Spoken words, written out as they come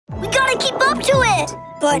We gotta keep up to it.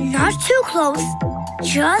 But not too close.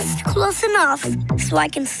 Just close enough so I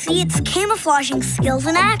can see its camouflaging skills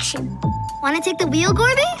in action. Want to take the wheel,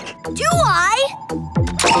 Gorby? Do I?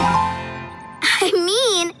 I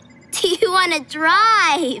mean, do you want to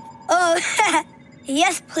drive? Oh,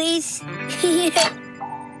 yes, please.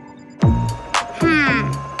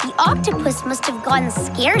 The octopus must have gotten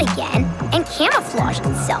scared again and camouflaged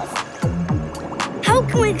itself. How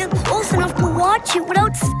can we get close enough to watch it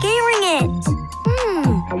without scaring it?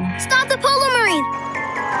 Stop the Polo Marine!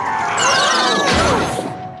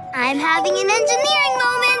 I'm having an engineering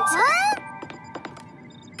moment. Huh?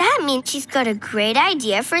 That means she's got a great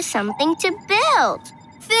idea for something to build.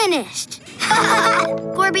 Finished.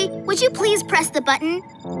 Gorby, would you please press the button?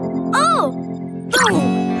 Oh! Boom!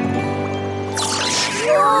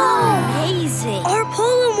 Whoa! Amazing! Our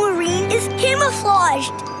Polo Marine is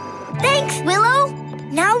camouflaged. Thanks, Willow.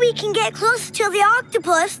 Now we can get close to the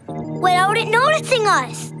octopus without it noticing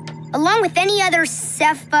us. Along with any other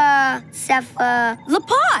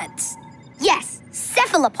Lepods. Yes,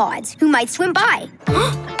 cephalopods who might swim by.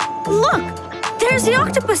 Look, there's the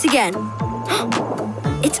octopus again.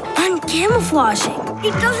 It's uncamouflaging.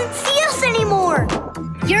 It doesn't see us anymore.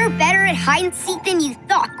 You're better at hide and seek than you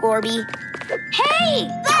thought, Gorby. Hey!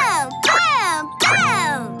 Boom! Boom!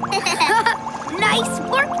 Boom! Nice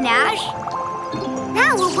work, Nash.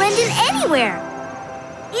 Now we'll blend in anywhere.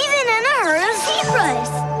 Even in a herd of zebras.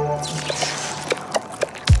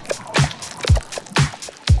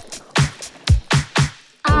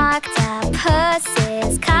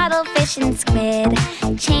 Octopuses, cuttlefish, and squid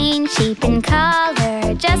change shape and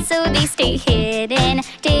color just so they stay hidden,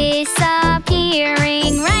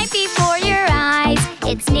 disappearing right before your eyes.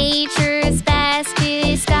 It's nature's best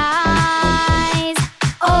disguise.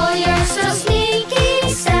 Oh, you're so sneaky,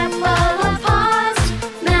 cephalopods,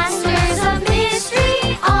 masters of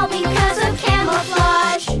mystery, all because of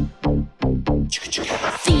camouflage.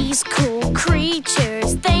 These cool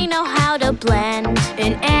creatures, they know how to blend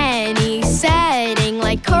in any setting,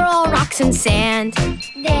 like coral, rocks, and sand.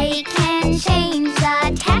 They can change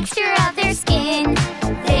the texture of their skin.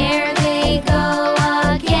 There they go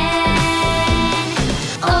again.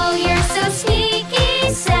 Oh, you're so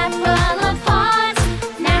sneaky, cephalopods,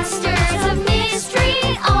 masters of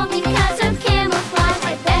mystery, all because of camouflage.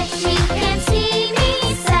 I bet she can see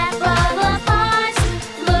me, cephalopods,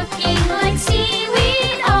 looking like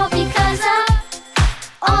seaweed, all because of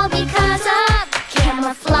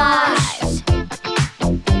camouflage.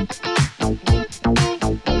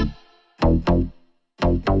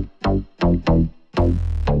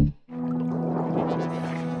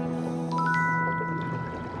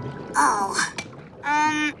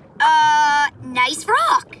 Nice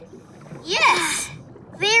rock. Yes,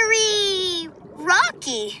 very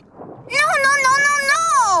rocky. No.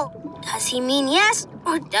 Does he mean yes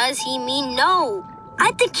or does he mean no?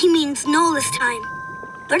 I think he means no this time.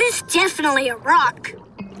 But it's definitely a rock.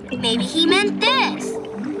 Maybe he meant this.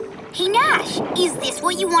 Hey, Nash, is this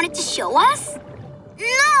what you wanted to show us?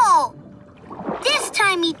 No! This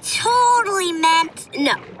time he totally meant...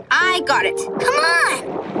 No, I got it. Come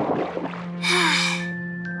on!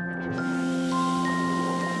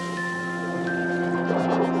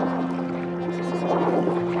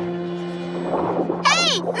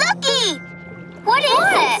 Hey, looky! What is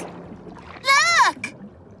it? Look!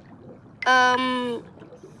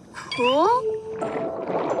 Cool?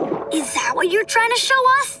 Is that what you're trying to show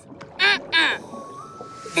us?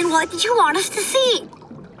 Then what did you want us to see?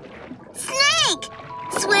 Snake!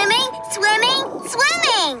 Swimming, swimming,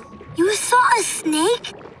 swimming! You saw a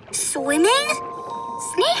snake swimming?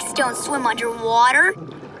 Snakes don't swim underwater,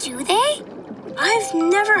 do they? I've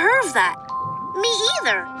never heard of that. Me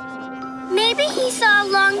either. Maybe he saw a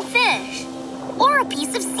long fish or a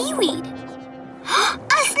piece of seaweed.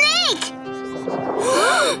 A snake!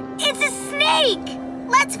 It's a snake!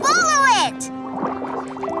 Let's follow it!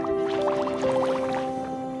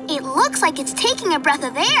 It looks like it's taking a breath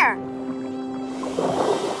of air.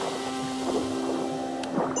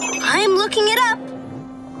 I'm looking it up.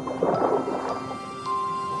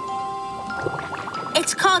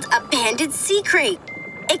 It's called a banded sea crate.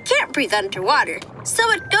 It can't breathe underwater,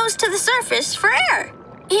 so it goes to the surface for air.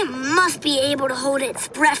 It must be able to hold its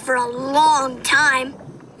breath for a long time.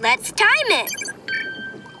 Let's time it.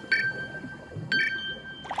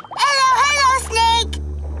 Hello, snake!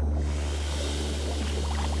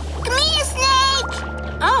 Come here, snake!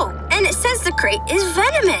 Oh, and it says the crate is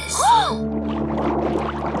venomous.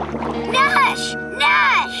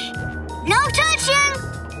 Nash! No touching!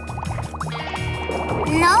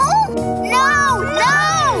 No!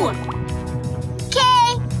 Okay.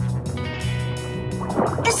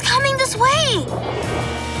 It's me!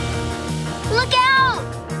 Look out!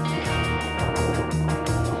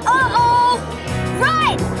 Uh-oh!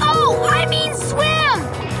 Run! Oh, I mean swim!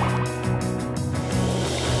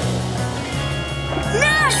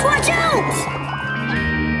 Nash, watch out!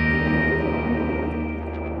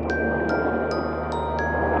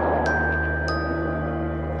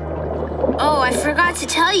 Oh, I forgot to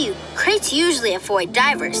tell you. Crates usually avoid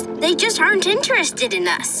divers. They just aren't interested in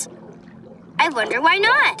us. I wonder why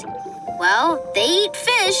not. Well, they eat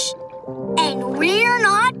fish. And we're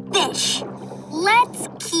not fish. Let's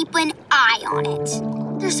keep an eye on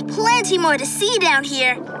it. There's plenty more to see down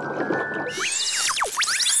here.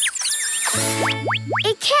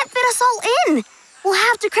 It can't fit us all in. We'll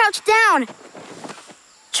have to crouch down.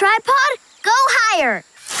 Tripod, go higher.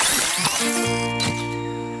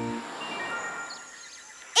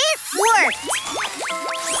 It worked.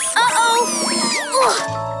 Uh-oh!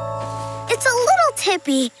 It's a little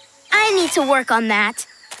tippy. I need to work on that.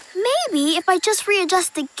 Maybe if I just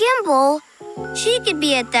readjust the gimbal, she could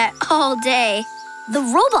be at that all day. The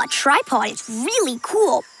robot tripod is really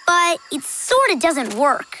cool, but it sort of doesn't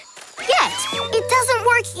work. It doesn't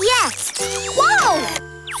work yet. Whoa!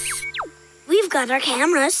 We've got our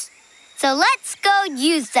cameras. So let's go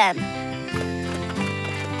use them.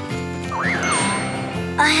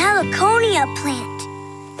 A heliconia plant.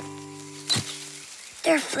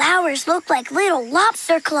 Their flowers look like little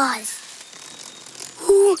lobster claws.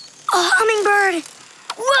 Ooh, a hummingbird.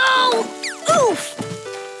 Whoa! Oof!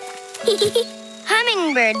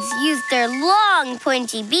 Hummingbirds use their long,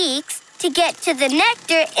 pointy beaks to get to the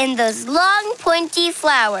nectar in those long, pointy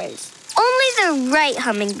flowers. Only the right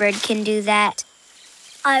hummingbird can do that.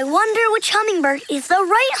 I wonder which hummingbird is the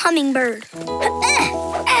right hummingbird.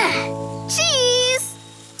 Cheese!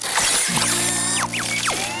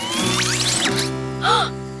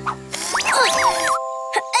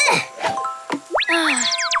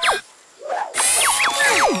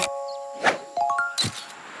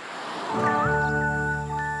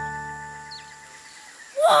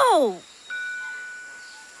 Whoa!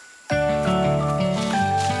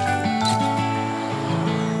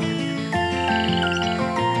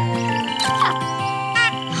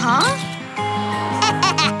 Huh?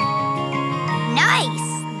 Nice!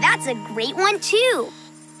 That's a great one, too.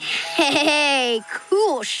 Hey,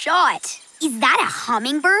 cool shot. Is that a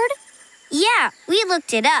hummingbird? Yeah, we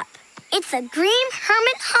looked it up. It's a green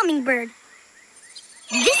hermit hummingbird.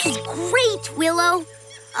 This is great, Willow.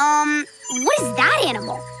 What is that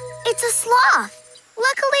animal? It's a sloth.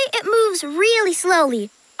 Luckily, it moves really slowly,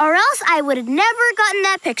 or else I would have never gotten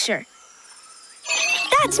that picture.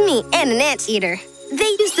 That's me and an anteater.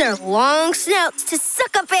 They use their long snouts to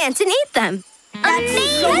suck up ants and eat them.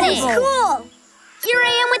 Amazing! Cool. Here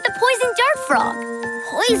I am with the poison dart frog.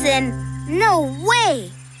 Poison? No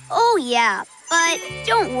way. Oh, yeah, but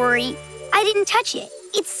don't worry. I didn't touch it.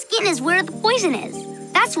 Its skin is where the poison is.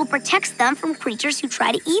 That's what protects them from creatures who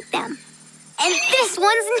try to eat them. And this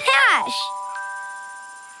one's Nash.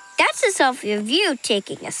 That's a selfie of you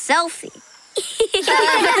taking a selfie.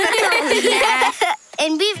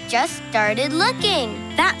 And we've just started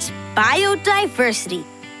looking. That's biodiversity.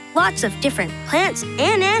 Lots of different plants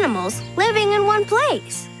and animals living in one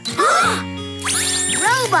place.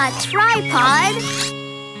 Robot tripod.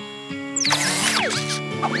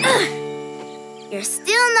 You're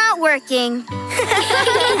still not working.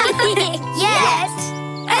 Yes.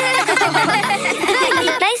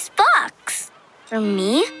 Nice box. For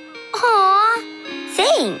me? Aw.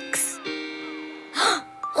 Thanks.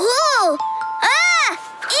 Ooh. Ah!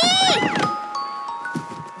 Eee!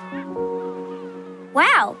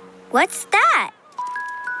 Wow, what's that?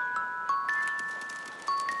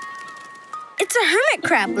 It's a hermit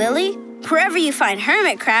crab, Lily. Wherever you find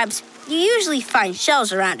hermit crabs, you usually find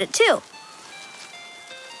shells around it, too.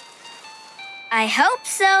 I hope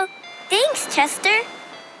so. Thanks, Chester.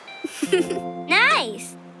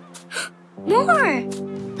 Nice. More.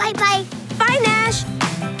 Bye-bye. Bye, Nash.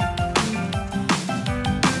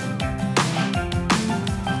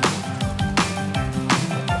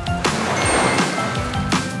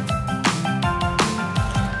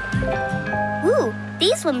 Ooh,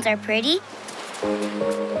 these ones are pretty.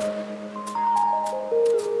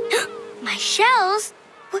 My shells?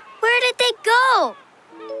 Where did they go?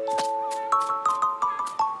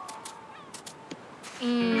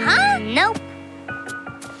 Huh? Nope.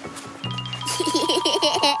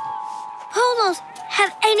 Polos,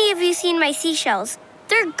 have any of you seen my seashells?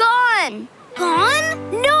 They're gone.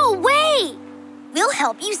 Gone? No way! We'll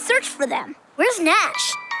help you search for them. Where's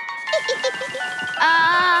Nash?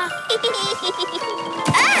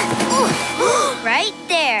 Right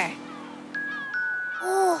there.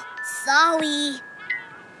 Oh, golly.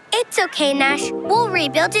 It's okay, Nash. We'll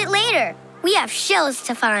rebuild it later. We have shells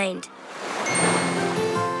to find.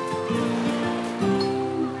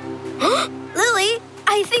 Lily,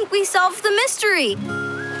 I think we solved the mystery.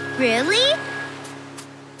 Really?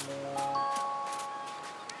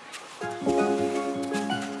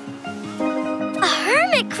 A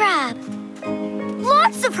hermit crab.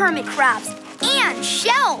 Lots of hermit crabs and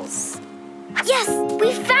shells. Yes,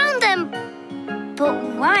 we found them. But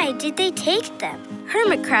why did they take them?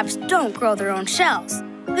 Hermit crabs don't grow their own shells.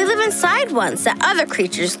 They live inside ones that other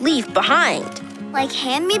creatures leave behind. Like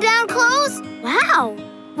hand-me-down clothes? Wow.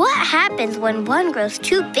 What happens when one grows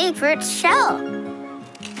too big for its shell?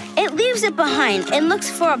 It leaves it behind and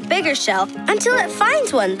looks for a bigger shell until it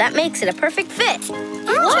finds one that makes it a perfect fit.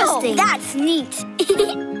 Interesting. That's neat.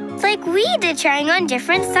 Like we did trying on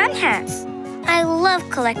different sun hats. I love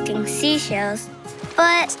collecting seashells,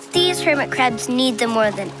 but these hermit crabs need them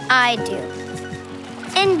more than I do.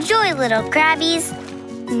 Enjoy, little crabbies.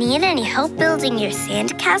 Need any help building your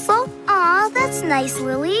sandcastle? Aw, that's nice,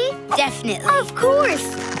 Lily. Definitely. Of course.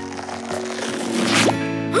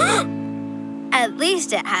 At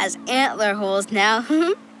least it has antler holes now.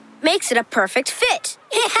 Makes it a perfect fit.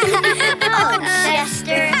 Oh,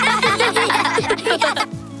 Chester.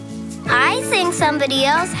 I think somebody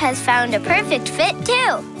else has found a perfect fit,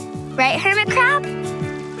 too. Right, Hermit Crab?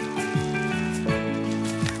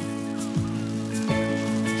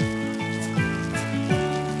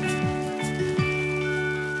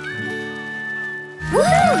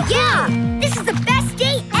 Woohoo! Yeah! This is the best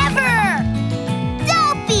day ever!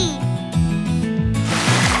 Dolphy!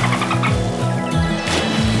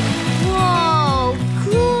 Whoa,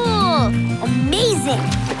 cool! Amazing!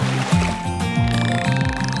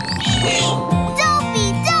 Dolphy!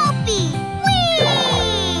 Dolphy! Whee!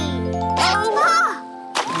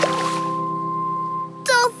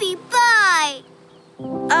 Dolphy, bye!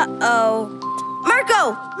 Uh-oh. Marco!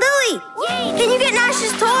 Lily! Yay! Can you get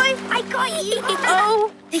Nash's toy? I got you!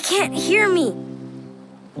 Oh, they can't hear me.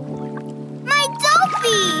 My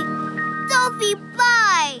Dolphy! Dolphy,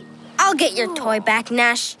 bye! I'll get your toy back,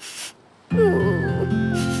 Nash.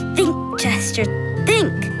 Think, Chester,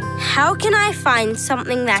 think. How can I find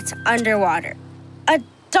something that's underwater? A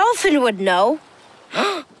dolphin would know.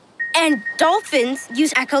 And dolphins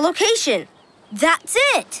use echolocation. That's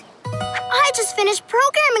it. I just finished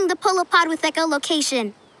programming the Polo pod with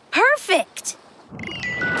echolocation. Perfect.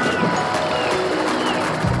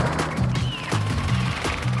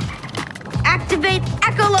 Activate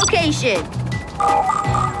echolocation.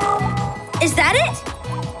 Is that it?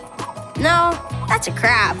 No, that's a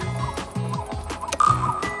crab.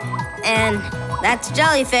 And that's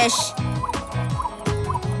jellyfish.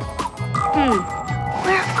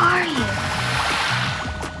 Where are you?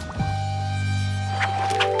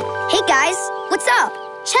 Hey guys, what's up?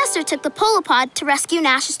 Chester took the Polo pod to rescue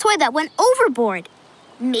Nash's toy that went overboard.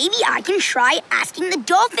 Maybe I can try asking the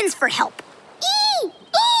dolphins for help. Ee!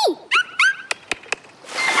 Ee!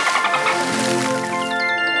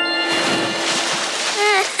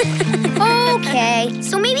 Okay,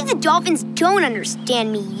 so maybe the dolphins don't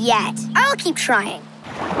understand me yet. I'll keep trying.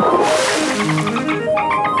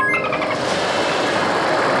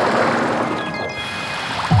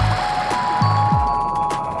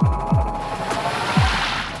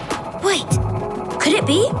 Wait, could it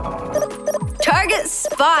be? Target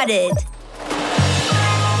spotted.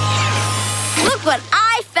 Look what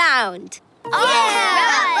I found.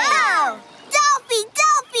 Yeah! Dolphy,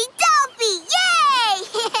 Dolphy, Dolphy! Yay!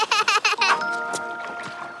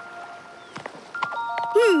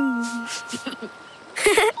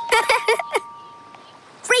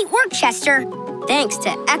 Great work, Chester. Thanks to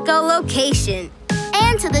echolocation.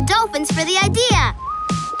 And to the dolphins for the idea.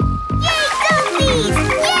 Yay, Dolphins!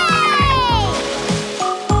 Yay!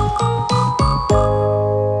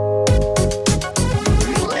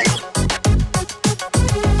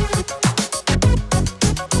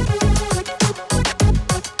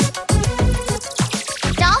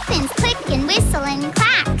 Dolphins click and whistle and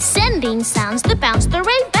clack, sending sounds that bounce their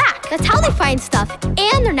way back. That's how they find stuff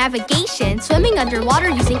and their navigation, swimming underwater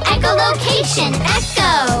using echolocation.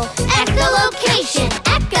 Echo, echolocation,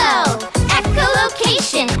 echo,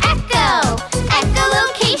 echolocation, echo,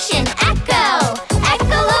 echolocation, echo,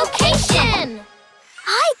 echolocation.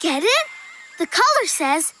 I get it. The color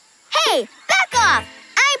says, hey, back off.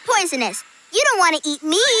 I'm poisonous. You don't want to eat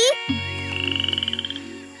me.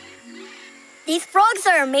 These frogs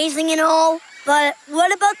are amazing and all, but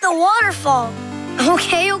what about the waterfall?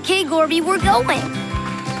 Okay, Gorby, we're going.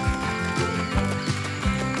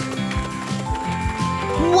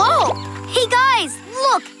 Whoa! Hey, guys,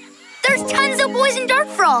 look! There's tons of poison dart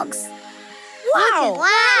frogs. Wow!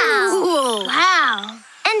 Wow! Wow!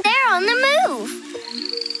 And they're on the move.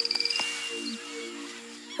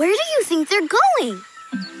 Where do you think they're going?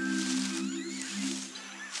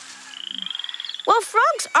 Well,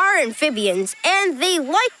 frogs are amphibians, and they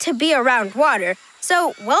like to be around water.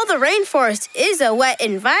 So, while the rainforest is a wet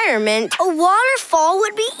environment, A waterfall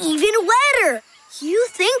would be even wetter. You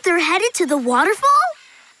think they're headed to the waterfall?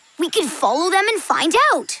 We could follow them and find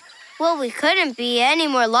out. Well, we couldn't be any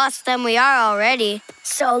more lost than we are already.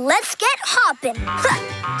 So let's get hopping.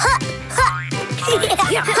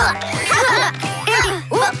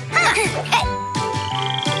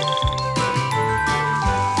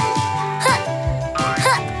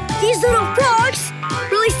 These little frogs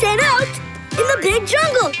really stand out in the big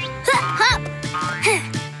jungle.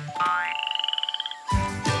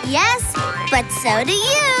 Yes, but so do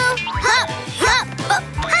you.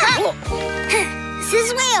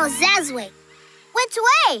 This way or that way? Which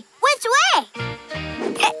way? Which way?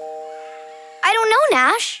 I don't know,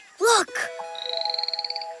 Nash. Look.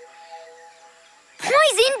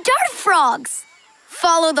 Poison dart frogs.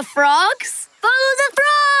 Follow the frogs? Follow the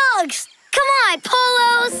frogs! Come on,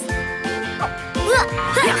 Polos!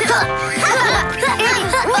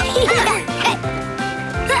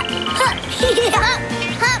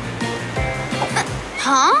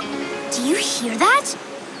 Huh? Do you hear that?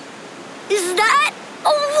 Is that a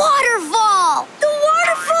waterfall? The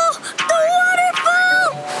waterfall! The waterfall!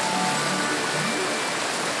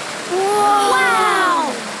 Whoa.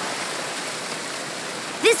 Wow!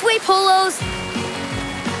 This way, Polos.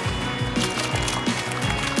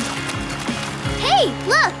 Hey,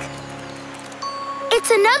 look! It's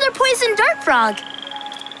another poison dart frog.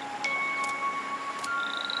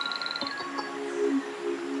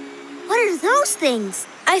 What are those things?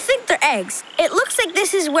 I think they're eggs. It looks like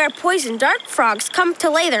this is where poison dart frogs come to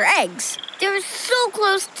lay their eggs. They're so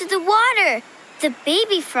close to the water. The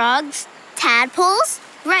baby frogs. Tadpoles?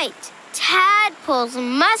 Right. Tadpoles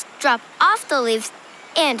must drop off the leaves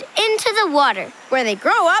and into the water, where they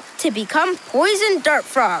grow up to become poison dart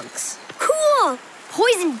frogs. Cool!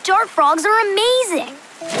 Poison dart frogs are amazing.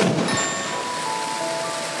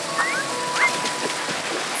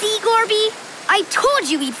 See, Gorby? I told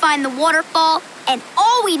you we'd find the waterfall, and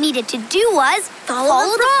all we needed to do was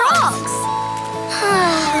follow the frogs.